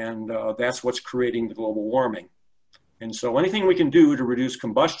that's what's creating the global warming. And so anything we can do to reduce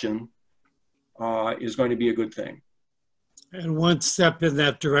combustion is going to be a good thing. And one step in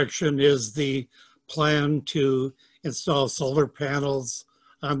that direction is the plan to install solar panels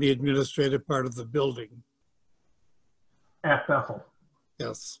on the administrative part of the building. At Bethel.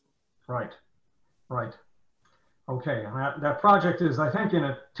 Yes. Right, right. Okay, and that project is, I think, in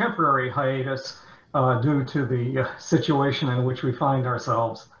a temporary hiatus due to the situation in which we find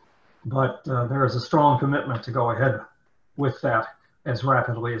ourselves. But there is a strong commitment to go ahead with that as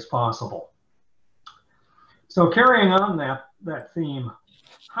rapidly as possible. So carrying on that theme,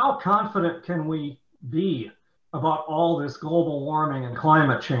 how confident can we be about all this global warming and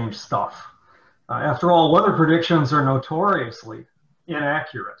climate change stuff? After all, weather predictions are notoriously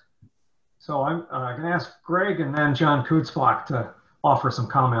inaccurate. So I'm going to ask Greg and then John Kutzbach to offer some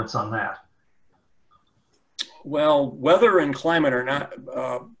comments on that. Well, weather and climate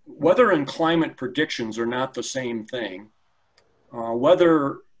predictions are not the same thing.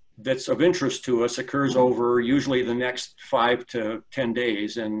 Weather that's of interest to us occurs over usually the next 5 to 10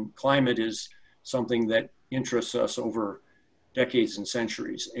 days, and climate is something that interests us over decades and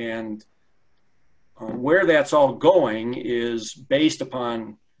centuries. And where that's all going is based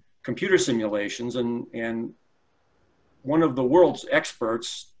upon computer simulations, and one of the world's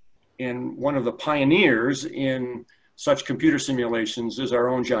experts and one of the pioneers in such computer simulations is our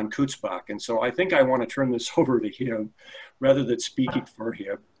own John Kutzbach. And so I think I want to turn this over to him rather than speaking for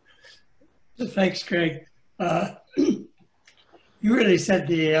him. Thanks, Greg. You really said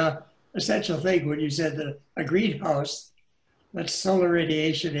the essential thing when you said that a greenhouse lets solar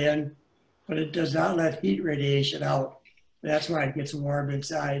radiation in, but it does not let heat radiation out. That's why it gets warm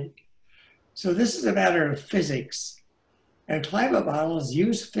inside. So this is a matter of physics. And climate models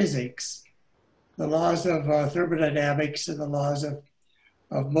use physics, the laws of thermodynamics and the laws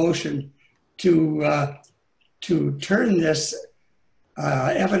of motion to turn this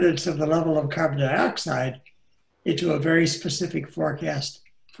evidence of the level of carbon dioxide into a very specific forecast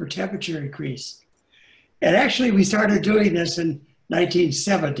for temperature increase. And actually we started doing this in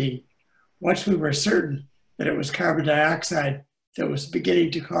 1970, once we were certain that it was carbon dioxide that was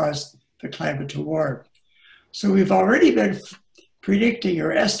beginning to cause the climate to warm. So we've already been predicting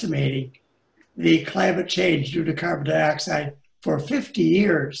or estimating the climate change due to carbon dioxide for 50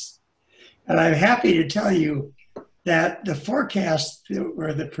 years. And I'm happy to tell you that the forecasts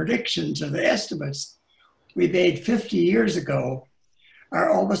or the predictions or the estimates we made 50 years ago are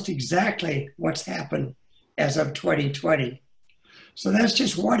almost exactly what's happened as of 2020. So that's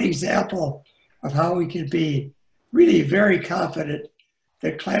just one example of how we can be really very confident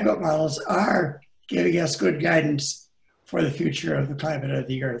that climate models are giving us good guidance for the future of the climate of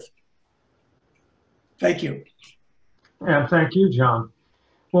the Earth. Thank you. And thank you, John.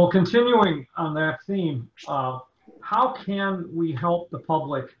 Well, continuing on that theme, how can we help the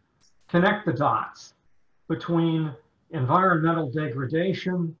public connect the dots between environmental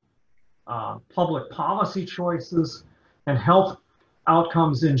degradation, public policy choices, and health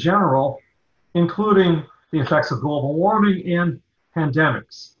outcomes in general, including the effects of global warming and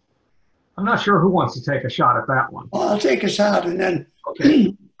pandemics. I'm not sure who wants to take a shot at that one. Well, I'll take a shot, and then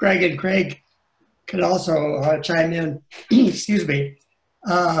Okay. Greg and Craig could also chime in. Excuse me.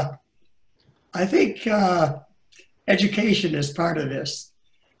 I think education is part of this.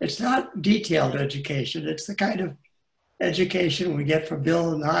 It's not detailed education. It's the kind of education we get from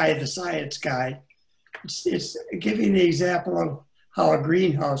Bill Nye, the science guy. It's giving the example of how a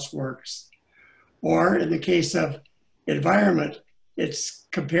greenhouse works. Or in the case of environment, it's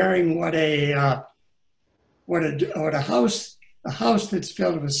comparing what a house that's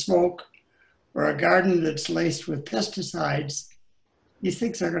filled with smoke or a garden that's laced with pesticides, these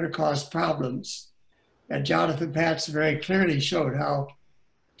things are going to cause problems. And Jonathan Patz very clearly showed how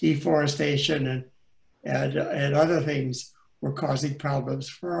deforestation and other things were causing problems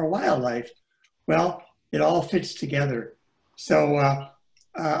for our wildlife. Well, it all fits together. So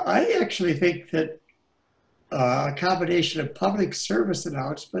I actually think that a combination of public service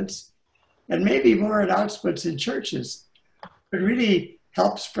announcements and maybe more announcements in churches could really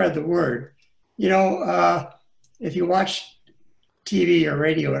help spread the word. You know, if you watch TV or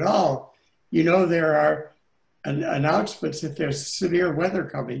radio at all, you know there are announcements if there's severe weather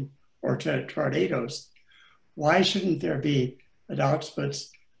coming or tornadoes. Why shouldn't there be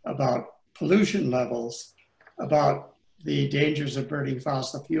announcements about pollution levels, about the dangers of burning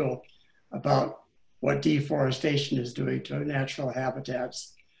fossil fuel, about what deforestation is doing to natural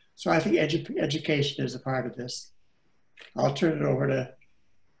habitats? So I think education is a part of this. I'll turn it over to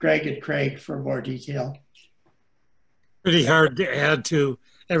Greg and Craig for more detail. Pretty hard to add to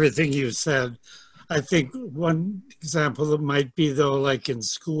everything you said. I think one example that might be, though, like in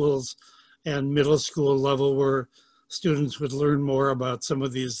schools and middle school level, where students would learn more about some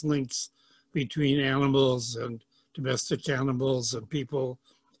of these links between animals and domestic animals and people,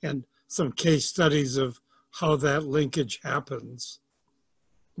 and some case studies of how that linkage happens,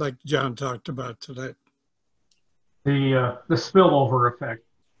 like John talked about today. The spillover effect.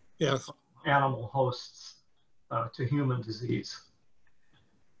 Yes. Animal hosts to human disease.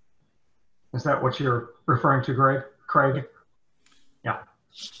 Is that what you're referring to, Craig? Yeah.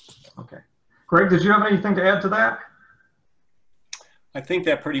 Okay. Greg, did you have anything to add to that? I think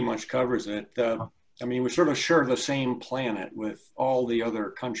that pretty much covers it. I mean, we sort of share the same planet with all the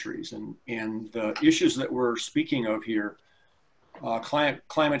other countries, and the issues that we're speaking of here,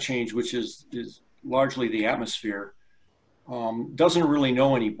 climate change, which is largely the atmosphere, doesn't really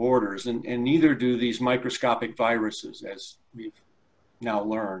know any borders, and neither do these microscopic viruses, as we've now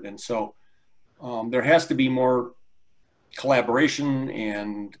learned. And so there has to be more collaboration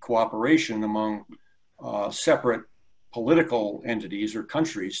and cooperation among separate political entities or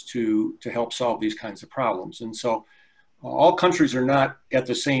countries to help solve these kinds of problems. And so all countries are not at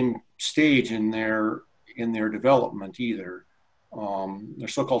the same stage in their development either. They're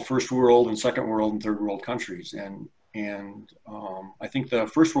so-called first world and second world and third world countries. And I think the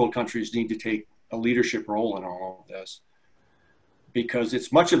first world countries need to take a leadership role in all of this, because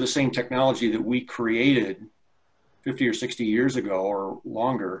it's much of the same technology that we created 50 or 60 years ago or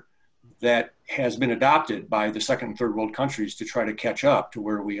longer that has been adopted by the second and third world countries to try to catch up to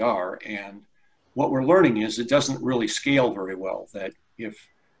where we are. And what we're learning is it doesn't really scale very well, that if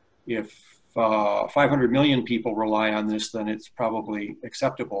 500 million people rely on this, then it's probably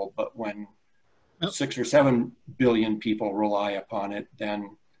acceptable. But when 6 or 7 billion people rely upon it,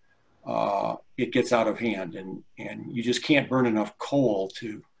 then it gets out of hand, and you just can't burn enough coal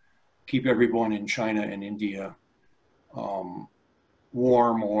to keep everyone in China and India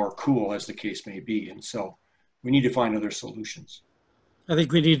warm or cool, as the case may be. And so we need to find other solutions. I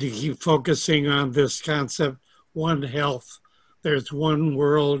think we need to keep focusing on this concept, one health. There's one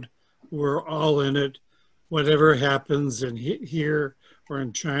world, we're all in it. Whatever happens in here or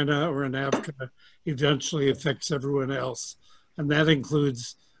in China or in Africa eventually affects everyone else. And that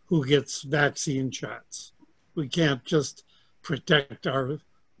includes who gets vaccine shots. We can't just protect our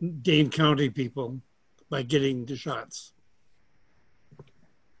Dane County people by getting the shots.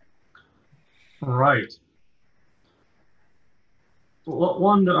 Right.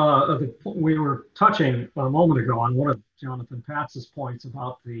 One we were touching a moment ago on one of Jonathan Patz's points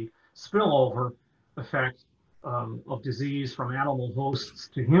about the spillover effect of disease from animal hosts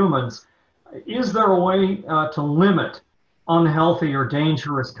to humans. Is there a way to limit unhealthy or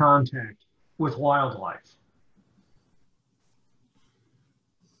dangerous contact with wildlife?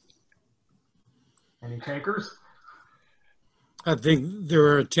 Any takers? I think there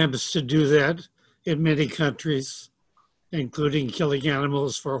are attempts to do that in many countries. including killing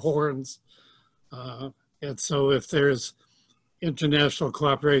animals for horns. And so if there's international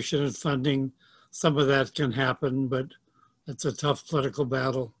cooperation and funding, some of that can happen, but it's a tough political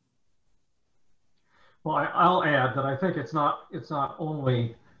battle. Well, I'll add that I think it's not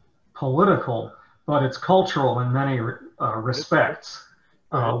only political, but it's cultural in many respects.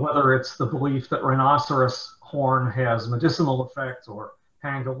 Whether it's the belief that rhinoceros horn has medicinal effects, or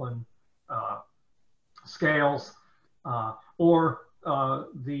pangolin scales, or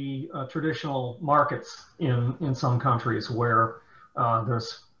the traditional markets in some countries where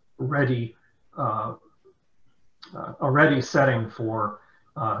there's a ready setting for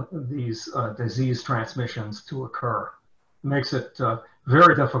these disease transmissions to occur. It makes it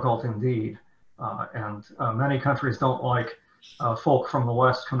very difficult indeed. And many countries don't like folk from the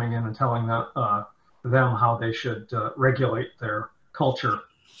West coming in and telling them how they should regulate their culture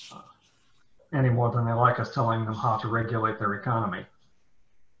any more than they like us telling them how to regulate their economy.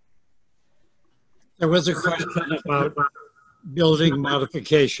 There was a question about building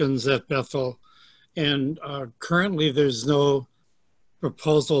modifications at Bethel, and currently there's no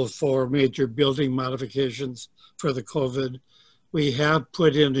proposal for major building modifications for the COVID. We have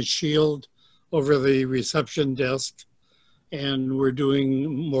put in a shield over the reception desk, and we're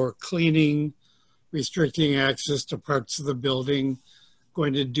doing more cleaning, restricting access to parts of the building,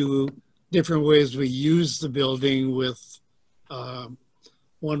 going to do different ways we use the building with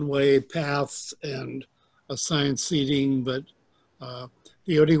one-way paths and assigned seating, but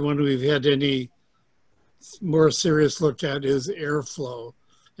the only one we've had any more serious look at is airflow,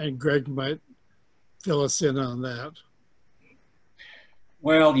 and Greg might fill us in on that.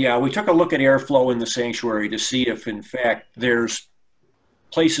 Well, yeah, we took a look at airflow in the sanctuary to see if, in fact, there's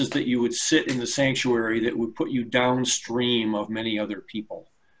places that you would sit in the sanctuary that would put you downstream of many other people.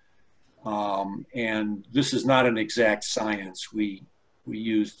 And this is not an exact science. We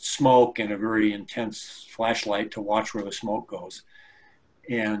used smoke and a very intense flashlight to watch where the smoke goes.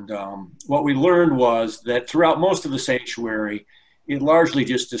 And what we learned was that throughout most of the sanctuary, it largely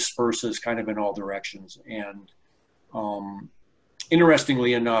just disperses kind of in all directions. And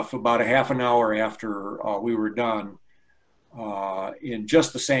interestingly enough, about a half an hour after we were done, in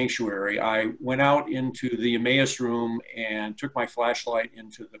just the sanctuary, I went out into the Emmaus room and took my flashlight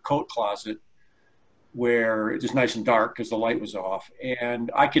into the coat closet where it was nice and dark because the light was off. And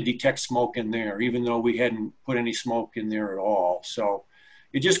I could detect smoke in there, even though we hadn't put any smoke in there at all. So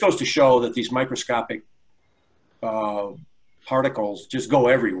it just goes to show that these microscopic particles just go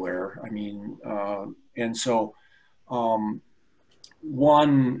everywhere. I mean, and so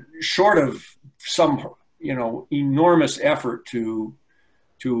one short of some, enormous effort to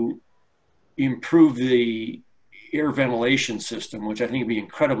improve the air ventilation system, which I think would be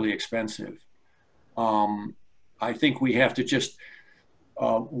incredibly expensive. I think we have to just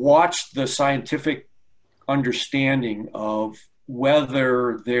watch the scientific understanding of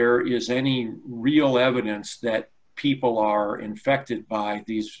whether there is any real evidence that people are infected by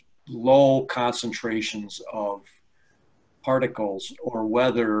these low concentrations of particles, or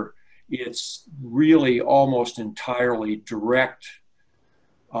whether it's really almost entirely direct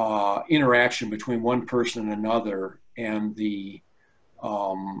interaction between one person and another, and the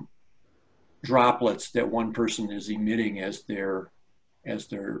droplets that one person is emitting as they're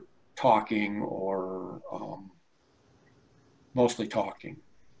talking, or mostly talking.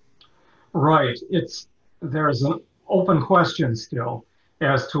 Right. There's an open question still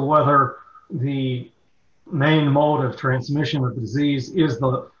as to whether the main mode of transmission of the disease is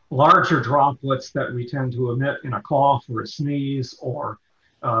the larger droplets that we tend to emit in a cough or a sneeze, or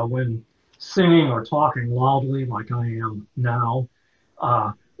when singing or talking loudly like I am now,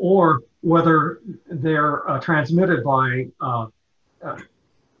 or whether they're transmitted by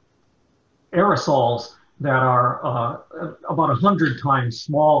aerosols that are about 100 times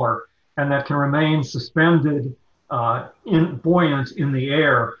smaller and that can remain suspended buoyant in the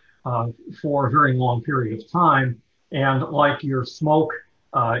air for a very long period of time. And like your smoke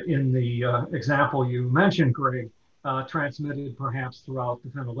in the example you mentioned, Greg, transmitted perhaps throughout the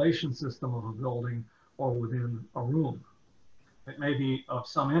ventilation system of a building or within a room. It may be of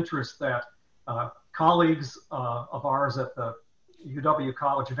some interest that colleagues of ours at the UW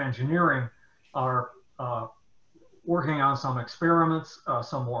College of Engineering are working on some experiments,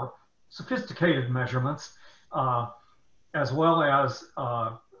 some more sophisticated measurements, as well as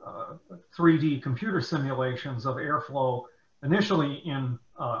 3D computer simulations of airflow, initially in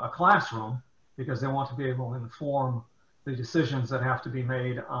a classroom, because they want to be able to inform the decisions that have to be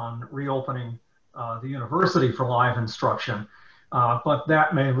made on reopening the university for live instruction. But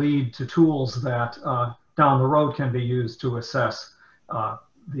that may lead to tools that down the road can be used to assess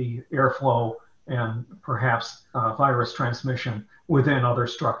the airflow and perhaps virus transmission within other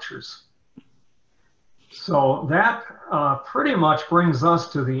structures. So that pretty much brings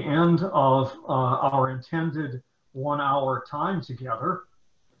us to the end of our intended 1 hour time together.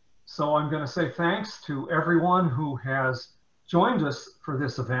 So I'm going to say thanks to everyone who has joined us for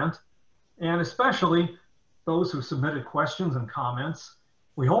this event, and especially those who submitted questions and comments.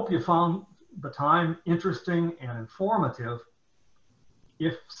 We hope you found the time interesting and informative.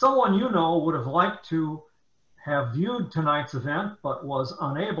 If someone you know would have liked to have viewed tonight's event but was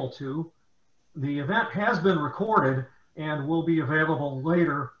unable to, the event has been recorded and will be available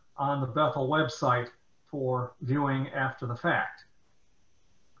later on the Bethel website for viewing after the fact.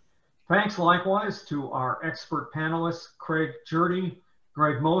 Thanks likewise to our expert panelists, Craig Jurdy,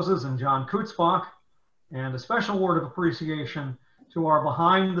 Greg Moses, and John Kutzbach, and a special word of appreciation to our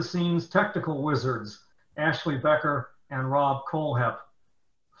behind-the-scenes technical wizards, Ashley Becker and Rob Kohlhepp,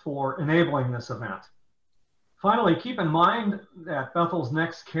 for enabling this event. Finally, keep in mind that Bethel's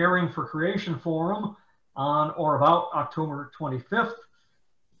next Caring for Creation Forum on or about October 25th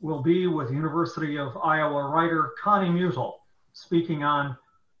will be with University of Iowa writer Connie Mutil, speaking on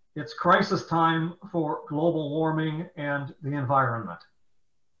its crisis time for global warming and the environment.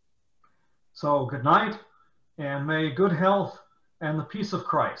 So good night, and may good health and the peace of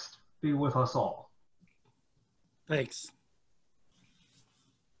Christ be with us all. Thanks.